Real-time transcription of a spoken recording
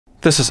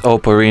This is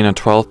OPPO Reno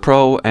 12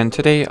 Pro, and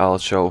today I'll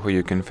show how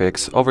you can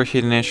fix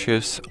overheating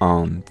issues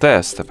on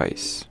this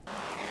device.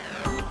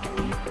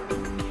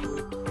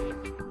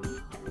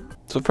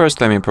 So first,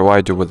 let me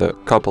provide you with a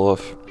couple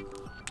of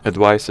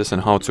advices on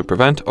how to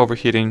prevent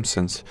overheating,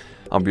 since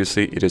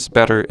obviously it is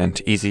better and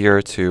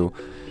easier to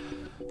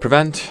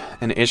prevent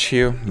an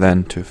issue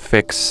than to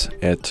fix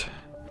it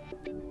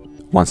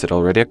once it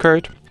already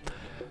occurred.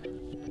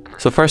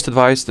 So first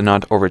advice, do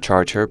not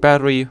overcharge your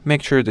battery.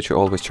 Make sure that you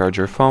always charge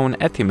your phone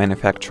at the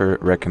manufacturer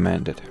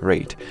recommended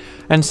rate.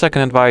 And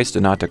second advice,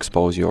 do not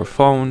expose your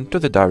phone to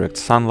the direct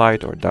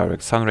sunlight or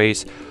direct sun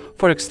rays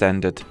for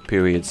extended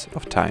periods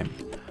of time.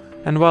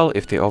 And well,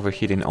 if the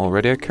overheating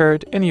already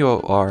occurred and you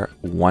are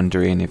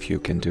wondering if you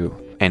can do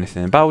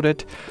anything about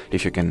it,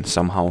 if you can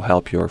somehow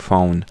help your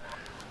phone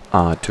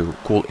to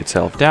cool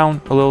itself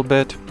down a little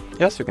bit,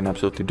 yes, you can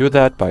absolutely do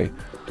that by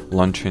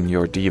launching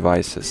your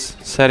device's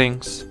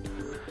settings.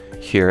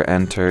 Here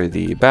enter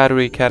the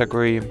battery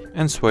category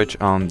and switch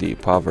on the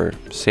power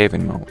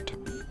saving mode.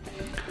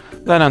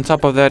 Then on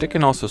top of that, you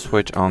can also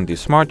switch on the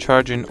smart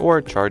charging or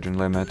charging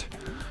limit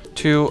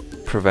to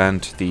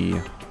prevent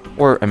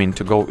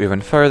to go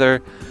even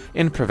further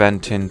in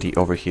preventing the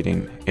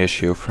overheating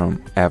issue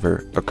from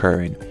ever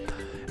occurring.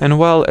 And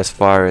well, as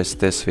far as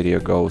this video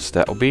goes,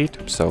 that'll be it.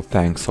 So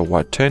thanks for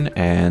watching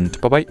and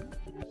bye bye.